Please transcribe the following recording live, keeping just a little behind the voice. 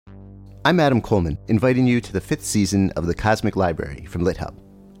I'm Adam Coleman, inviting you to the 5th season of The Cosmic Library from LitHub.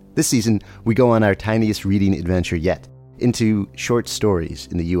 This season, we go on our tiniest reading adventure yet, into short stories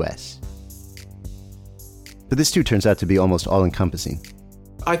in the U.S. But this too turns out to be almost all-encompassing.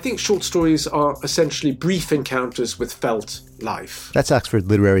 I think short stories are essentially brief encounters with felt life. That's Oxford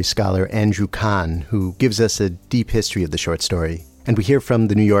literary scholar Andrew Kahn, who gives us a deep history of the short story. And we hear from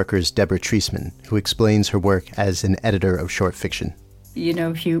The New Yorker's Deborah Treisman, who explains her work as an editor of short fiction. You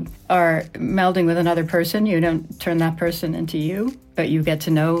know, if you are melding with another person, you don't turn that person into you, but you get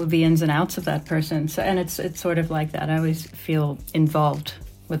to know the ins and outs of that person. So, and it's sort of like that. I always feel involved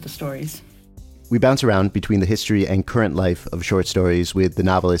with the stories. We bounce around between the history and current life of short stories with the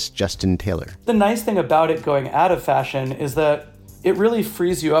novelist Justin Taylor. The nice thing about it going out of fashion is that it really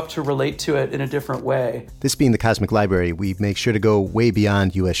frees you up to relate to it in a different way. This being the Cosmic Library, we make sure to go way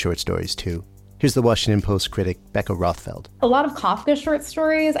beyond U.S. short stories, too. Here's the Washington Post critic, Becca Rothfeld. A lot of Kafka short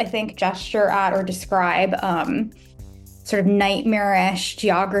stories, I think, gesture at or describe sort of nightmarish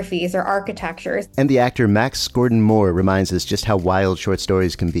geographies or architectures. And the actor Max Gordon Moore reminds us just how wild short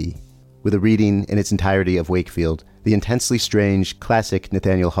stories can be, with a reading in its entirety of Wakefield, the intensely strange, classic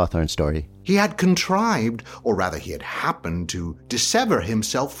Nathaniel Hawthorne story. He had contrived, or rather he had happened to dissever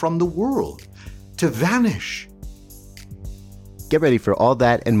himself from the world, to vanish. Get ready for all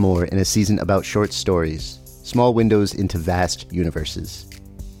that and more in a season about short stories, small windows into vast universes.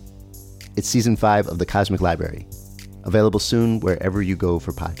 It's season 5 of The Cosmic Library, available soon wherever you go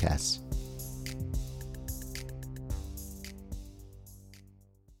for podcasts.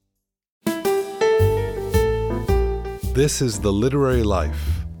 This is The Literary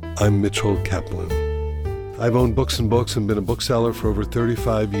Life. I'm Mitchell Kaplan. I've owned books and books and been a bookseller for over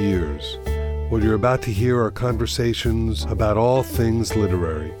 35 years. What you're about to hear are conversations about all things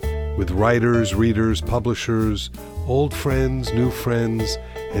literary, with writers, readers, publishers, old friends, new friends,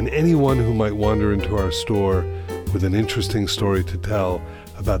 and anyone who might wander into our store with an interesting story to tell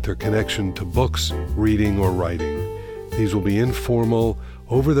about their connection to books, reading, or writing. These will be informal,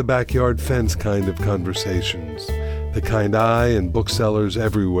 over-the-backyard fence kind of conversations, the kind I and booksellers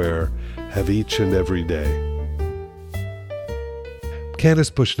everywhere have each and every day.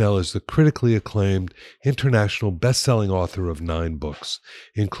 Candace Bushnell is the critically acclaimed international best-selling author of 9 books,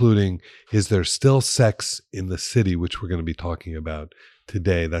 including Is There Still Sex in the City, which we're going to be talking about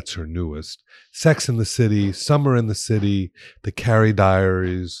today. That's her newest. Sex in the City, Summer in the City, The Carrie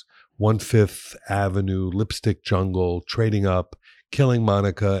Diaries, 1/5 Avenue, Lipstick Jungle, Trading Up, Killing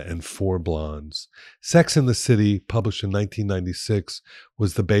Monica, and 4 Blondes. Sex in the City, published in 1996,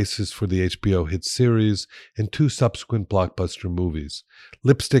 was the basis for the HBO hit series and 2 subsequent blockbuster movies.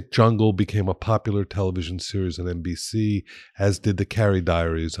 Lipstick Jungle became a popular television series on NBC, as did The Carrie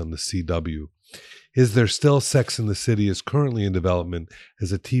Diaries on the CW. Is There Still Sex in the City is currently in development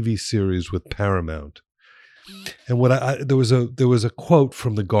as a TV series with Paramount. And there was a quote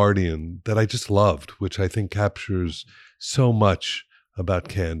from The Guardian that I just loved, which I think captures so much about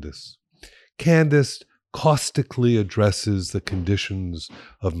Candace. Candace caustically addresses the conditions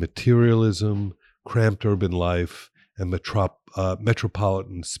of materialism, cramped urban life, and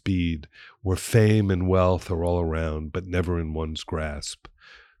metropolitan speed, where fame and wealth are all around, but never in one's grasp.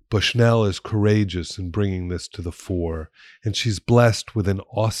 Bushnell is courageous in bringing this to the fore, and she's blessed with an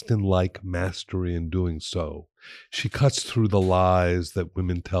Austen-like mastery in doing so. She cuts through the lies that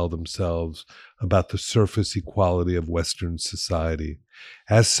women tell themselves about the surface equality of Western society.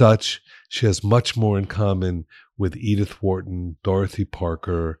 As such, she has much more in common with Edith Wharton, Dorothy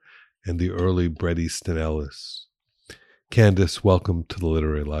Parker, and the early Bret Easton Ellis. Candace, welcome to The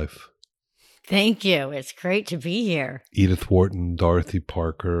Literary Life. Thank you. It's great to be here. Edith Wharton, Dorothy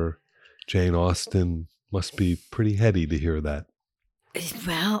Parker, Jane Austen. Must be pretty heady to hear that.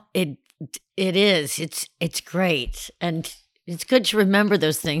 Well, it is. It's great. And it's good to remember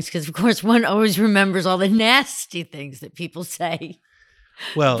those things because, of course, one always remembers all the nasty things that people say.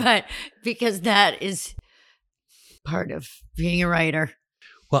 Well, but because that is part of being a writer.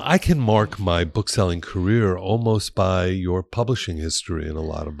 Well, I can mark my book-selling career almost by your publishing history in a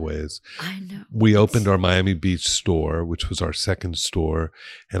lot of ways. I know. We opened our Miami Beach store, which was our second store,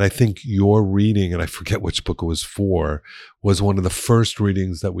 and I think your reading, and I forget which book it was for, was one of the first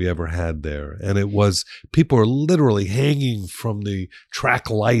readings that we ever had there. And it was, people were literally hanging from the track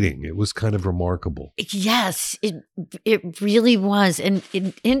lighting. It was kind of remarkable. Yes, it really was. And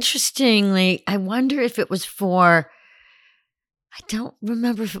interestingly, I wonder if it was for... I don't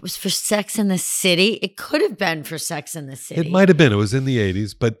remember if it was for Sex in the City. It could have been for Sex in the City. It might have been. It was in the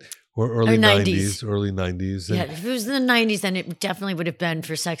 80s. But Or early Or 90s, early 90s. Yeah, if it was in the 90s, then it definitely would have been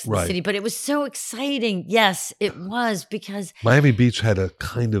for Sex and the Right. City. But it was so exciting. Yes, it was, because Miami Beach had a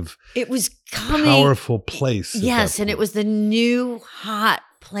kind of it was coming. powerful place. at Yes, that and it point. was the new hot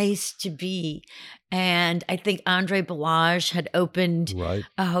place to be. And I think Andre Balazs had opened Right.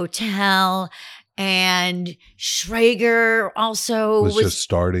 a hotel, and Schrager also was just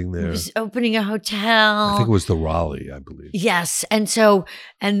starting there. was opening a hotel. I think it was the Raleigh, I believe. Yes, and so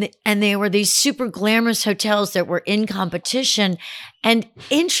and they were these super glamorous hotels that were in competition. And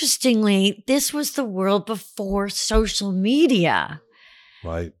interestingly, this was the world before social media,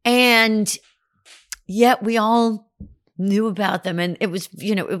 Right. and yet we all knew about them, and it was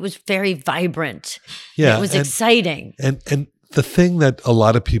it was very vibrant. Yeah. It was exciting. And the thing that a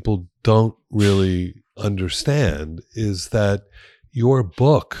lot of people don't really understand is that your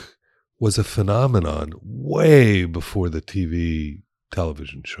book was a phenomenon way before the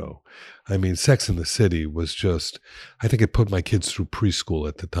television show. I mean, Sex and the City was just, I think it put my kids through preschool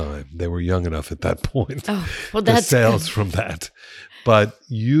at the time. They were young enough at that point. Oh, well, the that's sales good. from that. But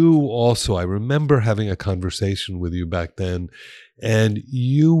you also, I remember having a conversation with you back then, and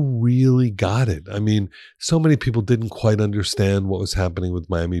you really got it. I mean, so many people didn't quite understand what was happening with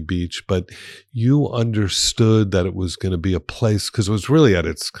Miami Beach, but you understood that it was going to be a place, because it was really at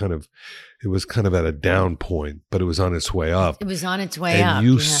its kind of at a down point, but it was on its way up. It was on its way and up.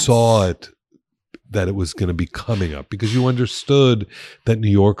 you yes. saw it, that it was going to be coming up, because you understood that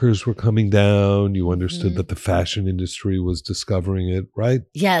New Yorkers were coming down. You understood that the fashion industry was discovering it, right?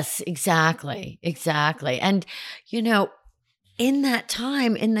 Yes, exactly. And, in that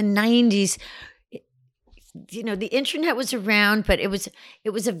time, in the 90s, the internet was around, but it was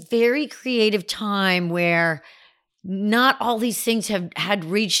a very creative time where not all these things had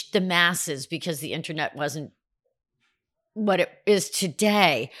reached the masses, because the internet wasn't what it is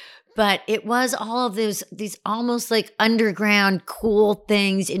today. But it was all of these almost like underground cool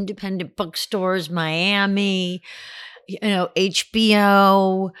things, independent bookstores, Miami,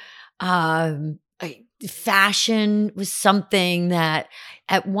 HBO, fashion was something that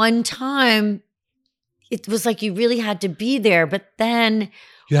at one time it was like you really had to be there, but then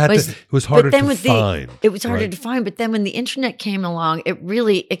it was harder to find. It was harder right? to find, but then when the internet came along, it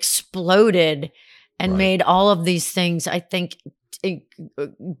really exploded and Right. made all of these things, I think,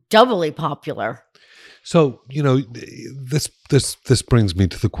 doubly popular. So, this brings me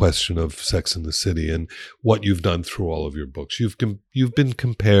to the question of Sex and the City and what you've done through all of your books. You've been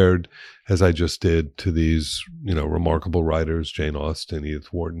compared, as I just did, to these, remarkable writers, Jane Austen,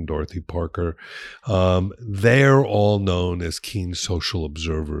 Edith Wharton, Dorothy Parker. They're all known as keen social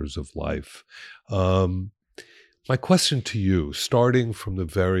observers of life. My question to you, starting from the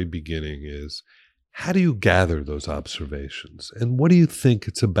very beginning, is, how do you gather those observations? And what do you think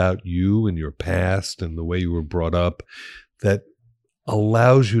it's about you and your past and the way you were brought up that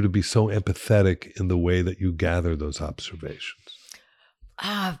allows you to be so empathetic in the way that you gather those observations?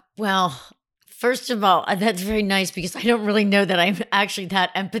 Well, first of all, that's very nice, because I don't really know that I'm actually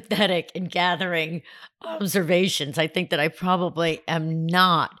that empathetic in gathering observations. I think that I probably am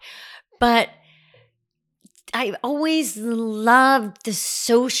not. But I always loved the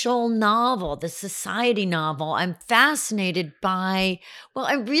social novel, the society novel. I'm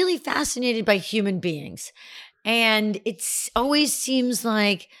really fascinated by human beings. And it always seems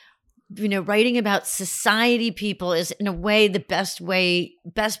like, writing about society people is in a way the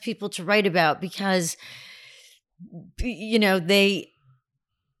best people to write about, because, they're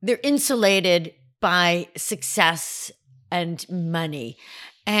insulated by success and money.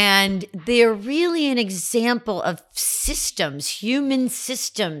 And they're really an example of human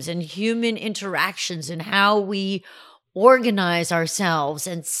systems and human interactions, and how we organize ourselves,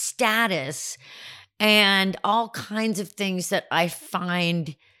 and status, and all kinds of things that I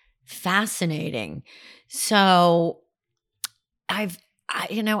find fascinating. So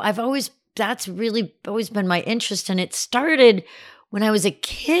that's really always been my interest. And it started when I was a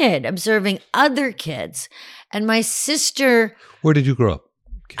kid, observing other kids. And my sister... Where did you grow up?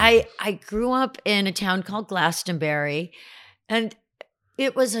 I grew up in a town called Glastonbury, and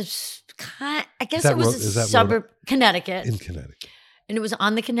it was a suburb, Connecticut. In Connecticut. And it was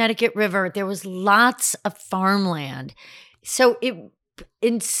on the Connecticut River. There was lots of farmland. So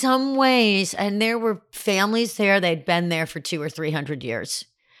in some ways, and there were families there, they'd been there for 200 or 300 years,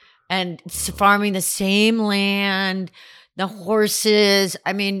 and farming the same land, the horses.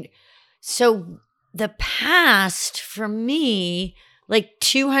 I mean, so the past for me, like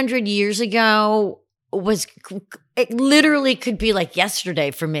 200 years ago, it literally could be like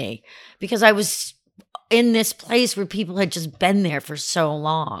yesterday for me, because I was in this place where people had just been there for so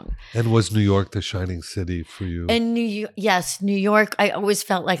long. And was New York the shining city for you? And yes, New York, I always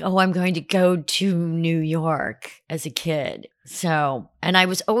felt like, oh, I'm going to go to New York as a kid. So, and I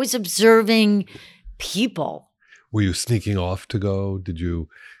was always observing people. Were you sneaking off to go? Did you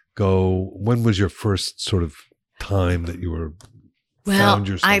go? When was your first sort of time that you were found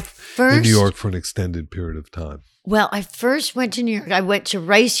yourself in New York for an extended period of time? Well, I first went to New York. I went to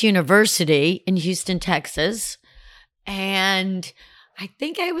Rice University in Houston, Texas. And I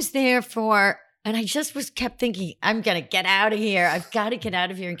think I was there and I just kept thinking, I'm going to get out of here. I've got to get out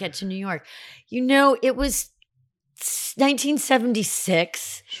of here and get to New York. You know, it was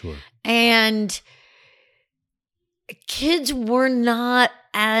 1976. Sure. And kids were not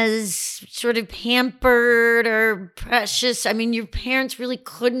as sort of pampered or precious. I mean, your parents really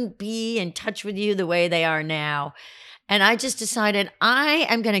couldn't be in touch with you the way they are now. And I just decided I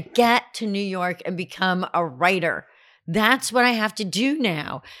am going to get to New York and become a writer. That's what I have to do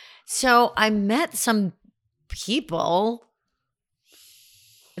now. So I met some people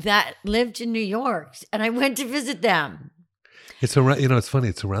that lived in New York and I went to visit them. It's around, it's funny.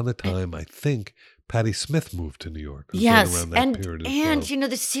 It's around the time, I think, Patti Smith moved to New York. Yes, around that period as well.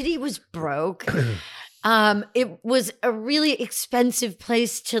 The city was broke. It was a really expensive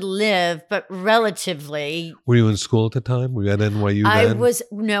place to live, but relatively. Were you in school at the time? Were you at NYU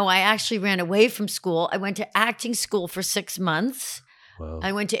then? No, I actually ran away from school. I went to acting school for 6 months. Wow.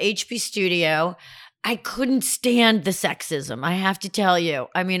 I went to HB Studio. I couldn't stand the sexism, I have to tell you.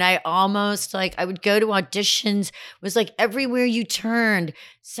 I mean, I almost I would go to auditions. It was like everywhere you turned,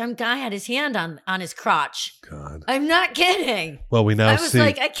 some guy had his hand on his crotch. God. I'm not kidding. Well, we now I was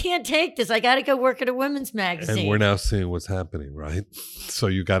like, I can't take this. I got to go work at a women's magazine. And we're now seeing what's happening, right? So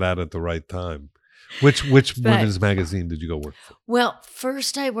you got out at the right time. Which women's magazine did you go work for? Well,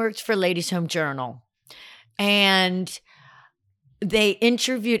 first I worked for Ladies' Home Journal. And they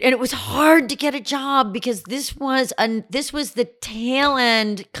interviewed, and it was hard to get a job because this was the tail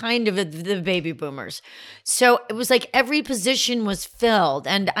end kind of the baby boomers. So it was like every position was filled.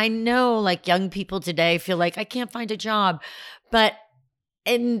 And I know like young people today feel like I can't find a job. But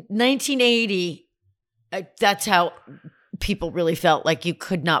in 1980, that's how people really felt, like you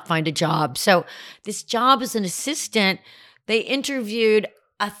could not find a job. So this job as an assistant, they interviewed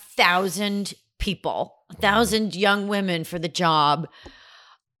 1,000 people, 1,000 young women for the job.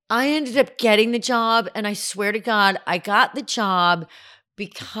 I ended up getting the job, and I swear to God, I got the job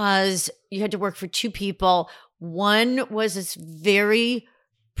because you had to work for two people. One was this very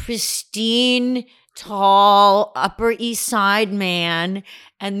pristine, tall, Upper East Side man,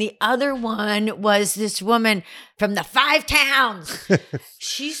 and the other one was this woman from the 5 towns.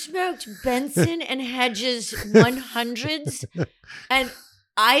 She smoked Benson and Hedges 100s, and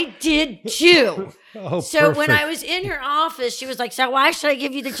I did too. Oh, so perfect. when I was in her office, she was like, "So why should I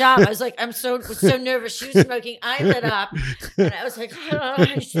give you the job?" I was like, "I'm so nervous." She was smoking. I lit up, and I was like, "Oh."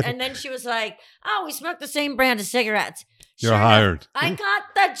 And then she was like, "Oh, we smoke the same brand of cigarettes." You're hired. I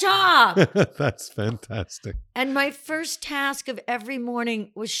got the job. That's fantastic. And my first task of every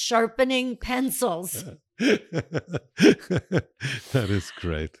morning was sharpening pencils. That is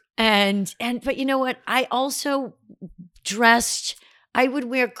great. But you know what? I also dressed. I would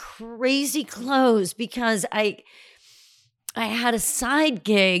wear crazy clothes because I had a side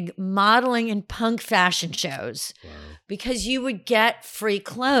gig modeling in punk fashion shows. Wow. Because you would get free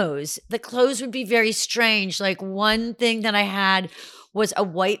clothes. The clothes would be very strange. Like one thing that I had was a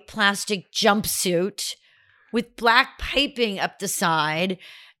white plastic jumpsuit with black piping up the side,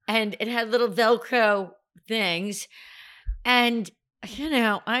 and it had little Velcro things. And,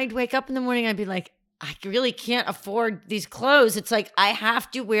 I'd wake up in the morning, I'd be like, I really can't afford these clothes. It's like I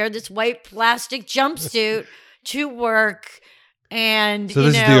have to wear this white plastic jumpsuit to work. And, so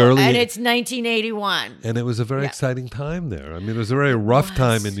this is the early, and it's 1981. And it was a very exciting time there. I mean, it was a very rough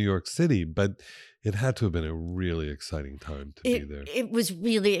time in New York City, but it had to have been a really exciting time to be there. It was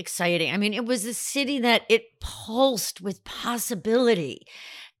really exciting. I mean, it was a city that it pulsed with possibility.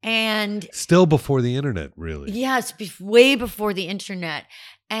 And still before the internet, really. Yes, way before the internet.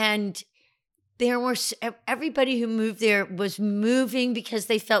 And everybody who moved there was moving because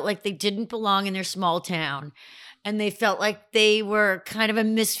they felt like they didn't belong in their small town. And they felt like they were kind of a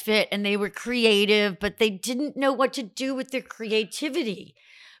misfit, and they were creative, but they didn't know what to do with their creativity.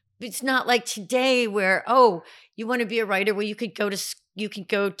 It's not like today where, you want to be a writer, well, you could go to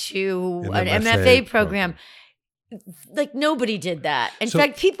an MFA program. Like nobody did that. In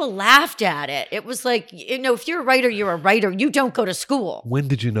fact, people laughed at it. It was like, if you're a writer, you're a writer. You don't go to school. When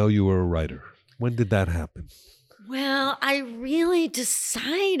did you know you were a writer? When did that happen? Well, I really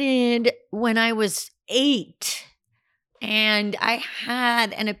decided when I was 8. And I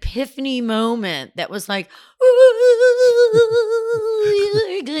had an epiphany moment that was like, ooh,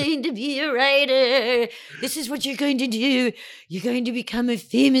 you're going to be a writer. This is what you're going to do. You're going to become a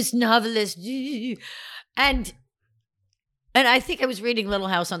famous novelist. And I think I was reading Little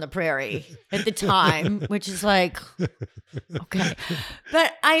House on the Prairie at the time, which is like, okay.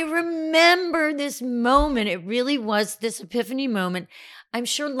 But I remember this moment. It really was this epiphany moment. I'm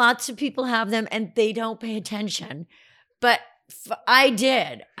sure lots of people have them and they don't pay attention. But I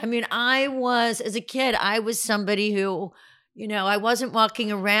did. I mean, as a kid, I was somebody who, I wasn't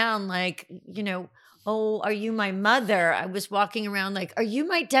walking around like, oh, are you my mother? I was walking around like, are you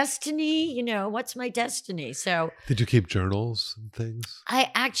my destiny? What's my destiny? So did you keep journals and things? I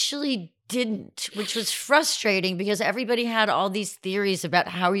actually didn't, which was frustrating because everybody had all these theories about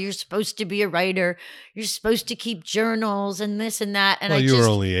how you're supposed to be a writer. You're supposed to keep journals and this and that. And well, you were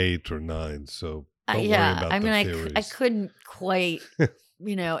only 8 or 9, so don't worry about the theories. I couldn't quite,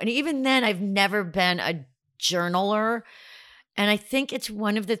 and even then I've never been a journaler. And I think it's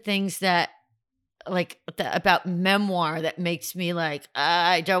one of the things that about memoir that makes me like,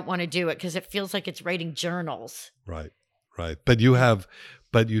 I don't want to do it because it feels like it's writing journals. Right. But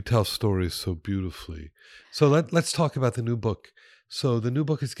you tell stories so beautifully. So let's talk about the new book. So the new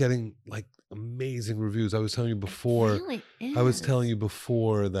book is getting like amazing reviews. I was telling you before. It really is. I was telling you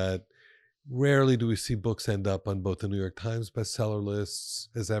before that rarely do we see books end up on both the New York Times bestseller lists,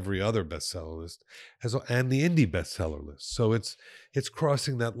 as every other bestseller list, and the indie bestseller list. So it's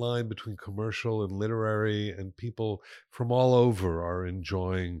crossing that line between commercial and literary, and people from all over are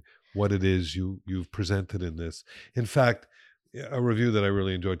enjoying what it is you've presented in this. In fact, a review that I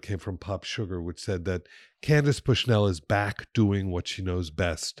really enjoyed came from Pop Sugar, which said that Candace Bushnell is back doing what she knows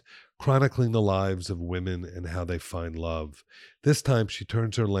best, chronicling the lives of women and how they find love. This time she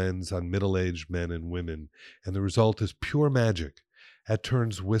turns her lens on middle-aged men and women, and the result is pure magic. At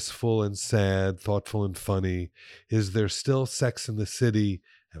turns wistful and sad, thoughtful and funny. Is there still sex in the city?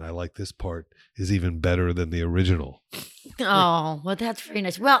 And I like this part, is even better than the original. Oh, well, that's very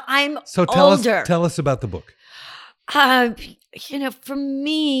nice. Well, I'm so older. Tell us about the book. For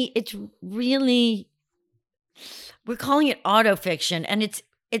me, it's really, we're calling it autofiction, and it's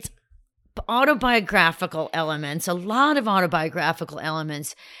autobiographical elements, a lot of autobiographical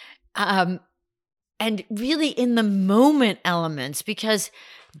elements, and really in the moment elements, because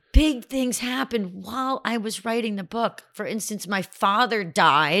big things happened while I was writing the book. For instance, my father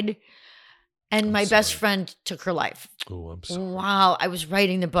died and my best friend took her life. Oh, I'm sorry. While I was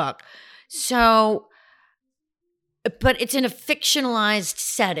writing the book. So, but it's in a fictionalized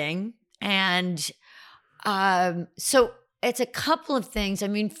setting. And so it's a couple of things. I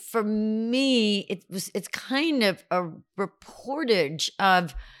mean, for me, it's kind of a reportage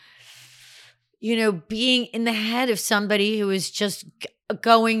of, being in the head of somebody who is just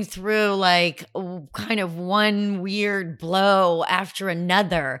going through like kind of one weird blow after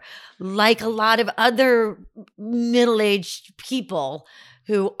another, like a lot of other middle-aged people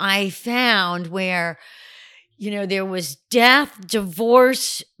who I found where, there was death,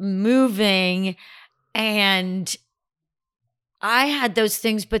 divorce, moving, and I had those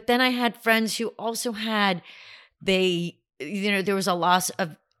things, but then I had friends who also had, there was a loss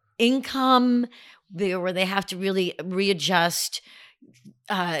of income where they have to really readjust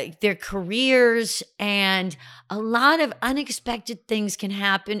their careers, and a lot of unexpected things can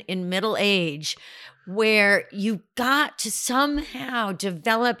happen in middle age where you got to somehow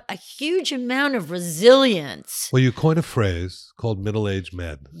develop a huge amount of resilience. Well, you coined a phrase called middle-aged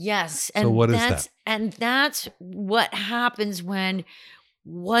madness. Yes. So what is that? And that's what happens when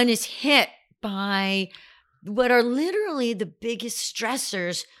one is hit by what are literally the biggest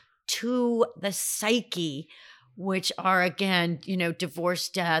stressors to the psyche, which are, again, divorce,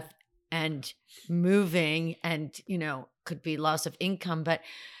 death, and moving, and, could be loss of income. But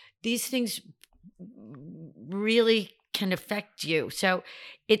these things really can affect you. So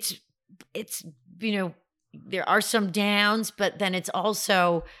it's there are some downs, but then it's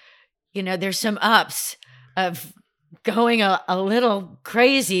also, there's some ups of going a little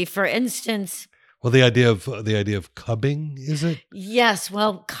crazy. For instance, well, the idea of cubbing, is it? Yes.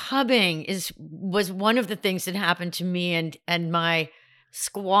 Well, cubbing was one of the things that happened to me and my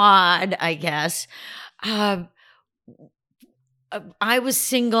squad, I guess. I was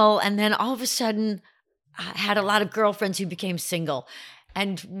single, and then all of a sudden I had a lot of girlfriends who became single.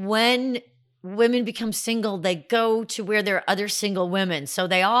 And when women become single, they go to where there are other single women. So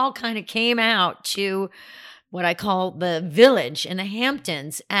they all kind of came out to what I call the village in the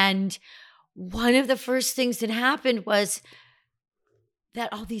Hamptons. And one of the first things that happened was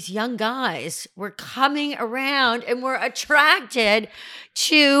that all these young guys were coming around and were attracted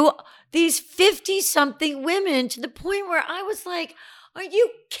to these 50-something women to the point where I was like, are you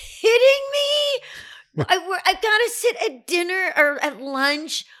kidding me? I've got to sit at dinner or at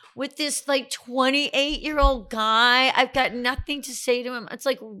lunch with this like 28-year-old guy. I've got nothing to say to him. It's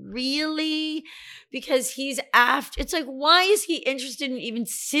like, really? Because he's after, it's like, why is he interested in even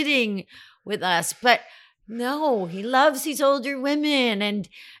sitting with us? But no, he loves these older women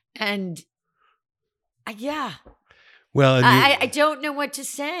and yeah. Well, and I don't know what to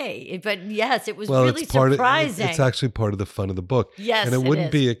say, but yes, it was really surprising. It's actually part of the fun of the book. Yes, and it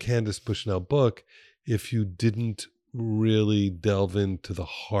wouldn't be a Candace Bushnell book if you didn't really delve into the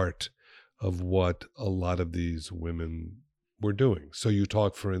heart of what a lot of these women were doing. So you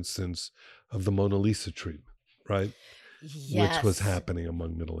talk, for instance, of the Mona Lisa treatment, right? Yes. Which was happening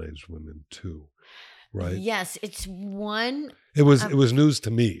among middle-aged women too, right? Yes, it's one. It was news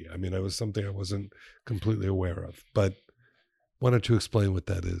to me. I mean, it was something I wasn't completely aware of. But why don't you explain what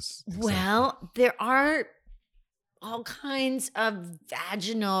that is? Exactly? Well, there are all kinds of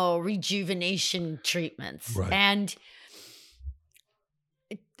vaginal rejuvenation treatments. Right. And,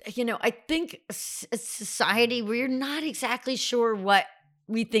 I think as a society, we're not exactly sure what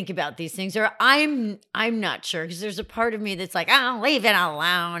we think about these things, or I'm not sure, because there's a part of me that's like, oh, leave it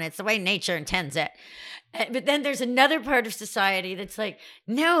alone. It's the way nature intends it. But then there's another part of society that's like,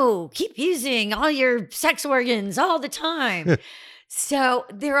 no, keep using all your sex organs all the time. So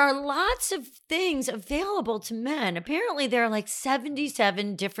there are lots of things available to men. Apparently there are like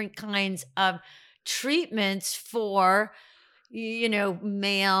 77 different kinds of treatments for,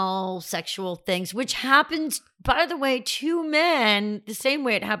 male sexual things, which happens, by the way, to men the same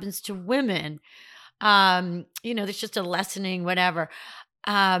way it happens to women. There's just a lessening, whatever.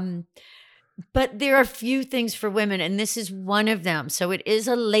 But there are few things for women, and this is one of them. So it is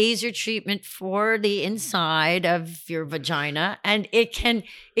a laser treatment for the inside of your vagina, and it can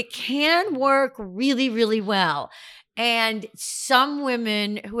work really, really well. And some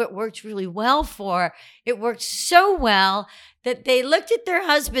women who it worked really well for, it worked so well that they looked at their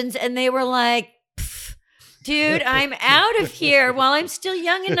husbands and they were like, dude, I'm out of here while I'm still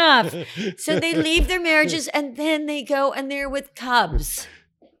young enough. So they leave their marriages and then they go and they're with cubs.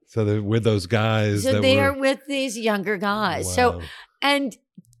 So they're with those guys. So they are with these younger guys. Wow. So, and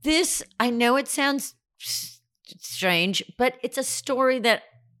this, I know it sounds strange, but it's a story that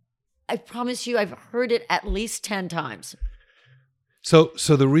I promise you I've heard it at least 10 times. So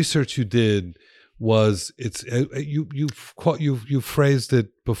the research you did was you phrased it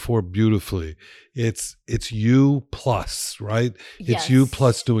before beautifully. It's you plus, right? Yes. It's you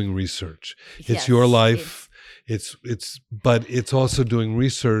plus doing research. It's Yes, your life. But it's also doing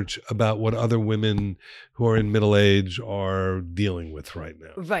research about what other women who are in middle age are dealing with right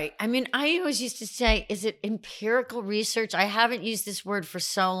now. Right. I mean, I always used to say, is it empirical research? I haven't used this word for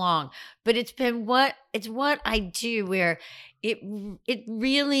so long, but it's what I do, where it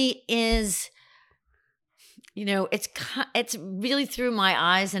really is, it's really through my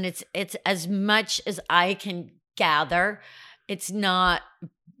eyes, and it's as much as I can gather. It's not,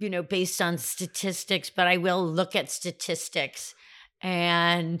 based on statistics, but I will look at statistics.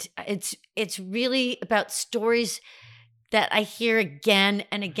 And it's really about stories that I hear again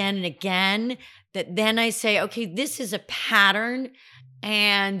and again and again, that then I say, okay, this is a pattern,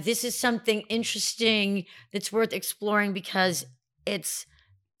 and this is something interesting that's worth exploring, because this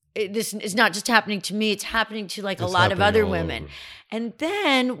is not just happening to me, it's happening to like a lot of other women. And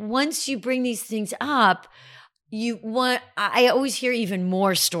then once you bring these things up, I always hear even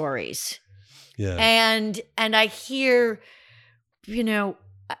more stories. Yeah. And I hear, the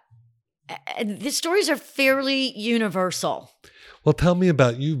stories are fairly universal. Well, tell me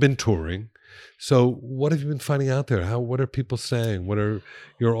about, you've been touring. So what have you been finding out there? What are people saying? What are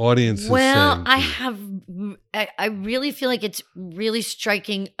your audiences saying? Well, I really feel like it's really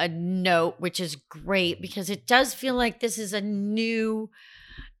striking a note, which is great, because it does feel like this is a new,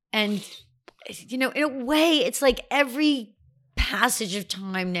 and in a way, it's like every passage of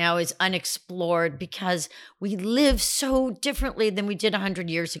time now is unexplored, because we live so differently than we did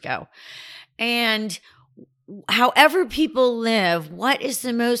 100 years ago. And however people live, what is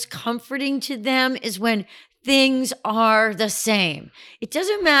the most comforting to them is when things are the same. It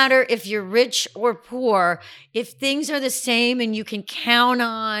doesn't matter if you're rich or poor. If things are the same and you can count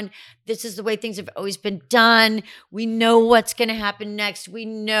on, this is the way things have always been done. We know what's going to happen next. We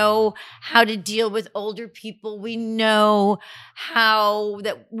know how to deal with older people. We know how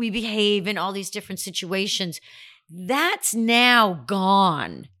that we behave in all these different situations. That's now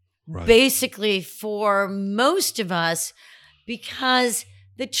gone, Right. basically, for most of us, because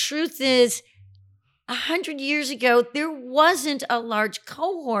the truth is, 100 years ago, there wasn't a large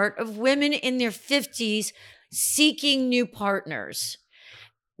cohort of women in their 50s seeking new partners.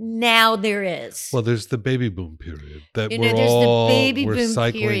 Now there is. Well, there's the baby boom period that there's we're the baby boom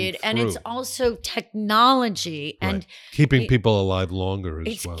cycling period, and it's through. also technology and Right. Keeping people alive longer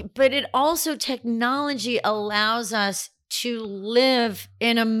as well. But it also technology allows us to live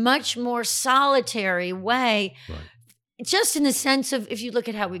in a much more solitary way, Right. just in the sense of if you look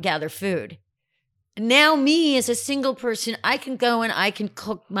at how we gather food. Now, me as a single person, I can go and I can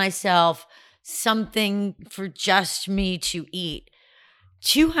cook myself something for just me to eat.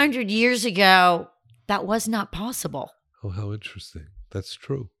 200 years ago, that was not possible. Oh, how interesting. That's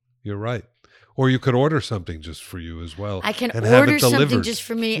true. You're right. Or you could order something just for you as well. I can and have order it something delivered. just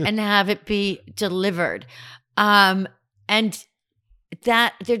for me and have it be delivered. And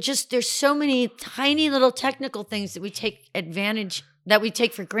that there's so many tiny little technical things that we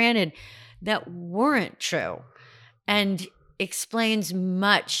take for granted that weren't true, and explains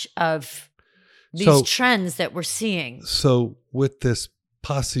much of these trends that we're seeing. So with this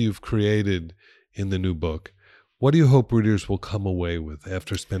posse you've created in the new book, what do you hope readers will come away with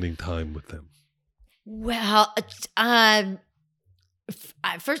after spending time with them? Well,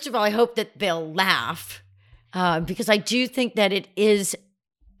 first of all, I hope that they'll laugh, because I do think that it is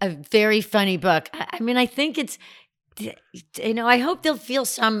a very funny book. I mean, I think it's, I hope they'll feel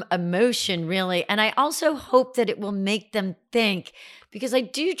some emotion, really. And I also hope that it will make them think, because I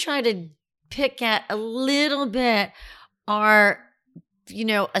do try to pick at a little bit our,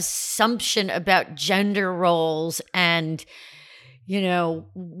 assumption about gender roles and,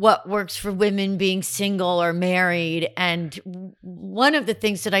 what works for women being single or married. And one of the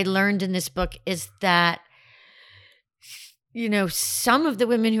things that I learned in this book is that, some of the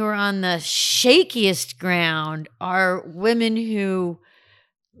women who are on the shakiest ground are women who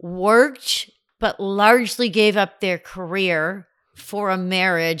worked but largely gave up their career for a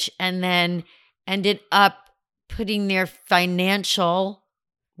marriage and then ended up putting their financial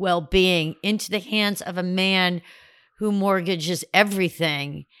well-being into the hands of a man who mortgages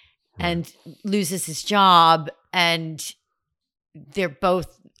everything and loses his job, and they're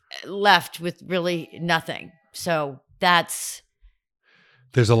both left with really nothing. So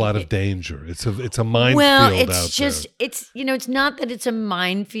there's a lot of danger. It's a minefield it's not that it's a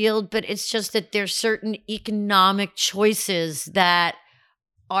minefield, but it's just that there's certain economic choices that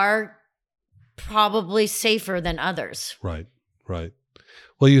are probably safer than others. Right.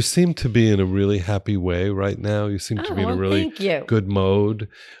 Well, you seem to be in a really happy way right now. You seem to be in a really good mode.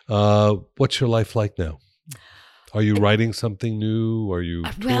 What's your life like now? Are you writing something new? Are you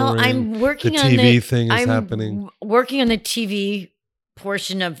touring? Well, I'm working on the TV thing is happening. Working on the TV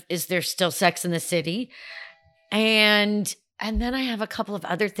portion of Is There Still Sex in the City? And then I have a couple of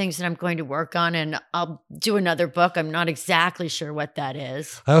other things that I'm going to work on, and I'll do another book. I'm not exactly sure what that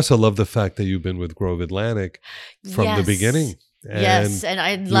is. I also love the fact that you've been with Grove Atlantic from the beginning. And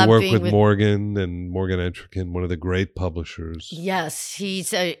I love being with Morgan Entrekin, one of the great publishers. Yes,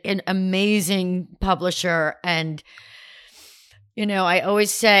 he's an amazing publisher. And, I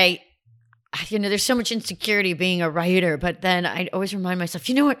always say, there's so much insecurity being a writer, but then I always remind myself,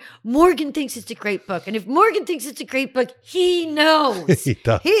 you know what? Morgan thinks it's a great book. And if Morgan thinks it's a great book, he knows. He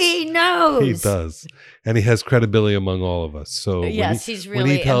does. He knows. He does. And he has credibility among all of us. So he's really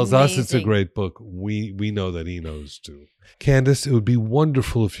when he tells amazing. us it's a great book, we know that he knows too. Candace, it would be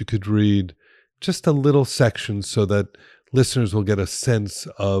wonderful if you could read just a little section so that listeners will get a sense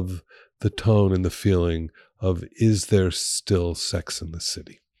of the tone and the feeling of Is There Still Sex in the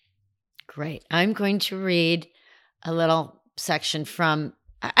City? Great. I'm going to read a little section from,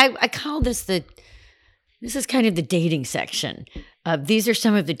 I call this this is kind of the dating section. These are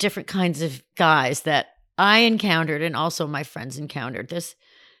some of the different kinds of guys that I encountered and also my friends encountered, this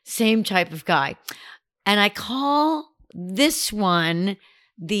same type of guy. And I call this one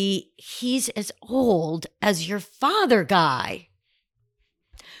the he's as old as your father guy.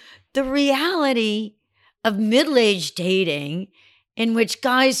 The reality of middle-aged dating, in which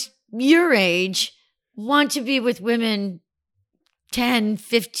guys your age want to be with women 10,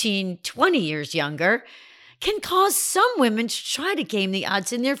 15, 20 years younger, can cause some women to try to game the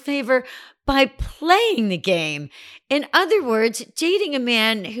odds in their favor by playing the game. In other words, dating a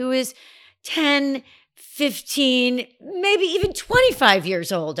man who is 10, 15, maybe even 25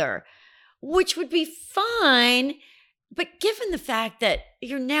 years older, which would be fine. But given the fact that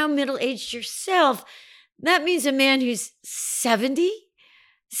you're now middle-aged yourself, that means a man who's 70,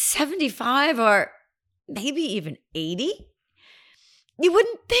 75, or maybe even 80 You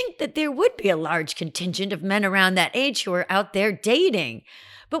wouldn't think that there would be a large contingent of men around that age who are out there dating.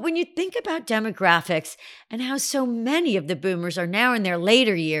 But when you think about demographics and how so many of the boomers are now in their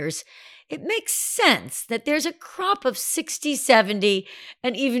later years, it makes sense that there's a crop of 60, 70,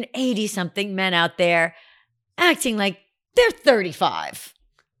 and even 80-something men out there acting like they're 35.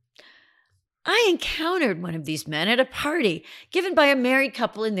 I encountered one of these men at a party given by a married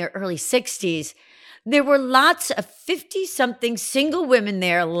couple in their early 60s. There were lots of 50-something single women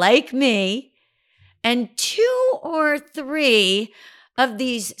there like me, and 2 or 3 of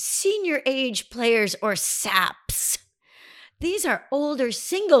these senior age players or saps. These are older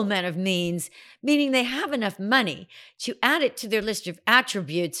single men of means, meaning they have enough money to add it to their list of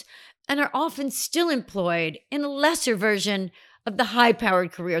attributes and are often still employed in a lesser version of the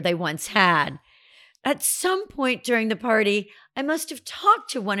high-powered career they once had. At some point during the party, I must have talked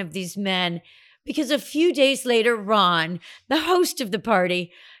to one of these men because a few days later, Ron, the host of the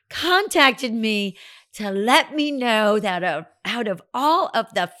party, contacted me to let me know that out of all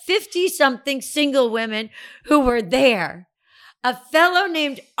of the 50-something single women who were there, a fellow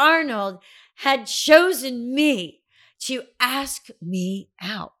named Arnold had chosen me to ask me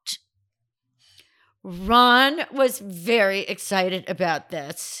out. Ron was very excited about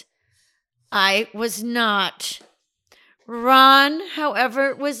this. I was not. Ron,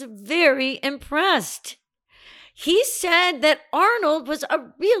 however, was very impressed. He said that Arnold was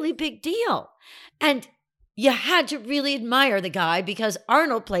a really big deal. And you had to really admire the guy because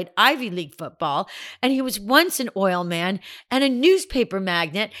Arnold played Ivy League football and he was once an oil man and a newspaper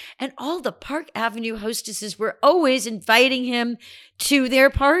magnate, and all the Park Avenue hostesses were always inviting him to their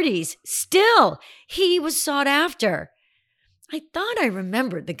parties. Still, he was sought after. I thought I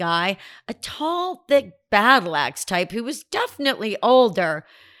remembered the guy, a tall, thick battle axe type who was definitely older.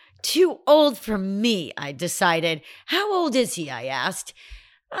 Too old for me, I decided. How old is he? I asked.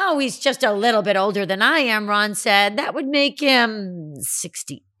 Oh, he's just a little bit older than I am, Ron said. That would make him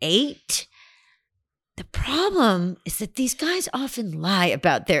 68. The problem is that these guys often lie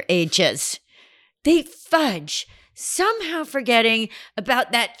about their ages. They fudge, somehow forgetting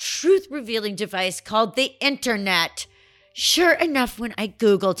about that truth-revealing device called the internet. Sure enough, when I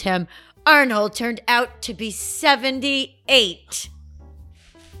Googled him, Arnold turned out to be 78.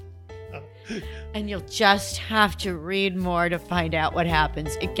 And you'll just have to read more to find out what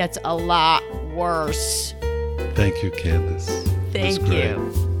happens. It gets a lot worse. Thank you, Candace. Thank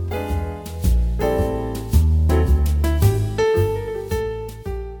you.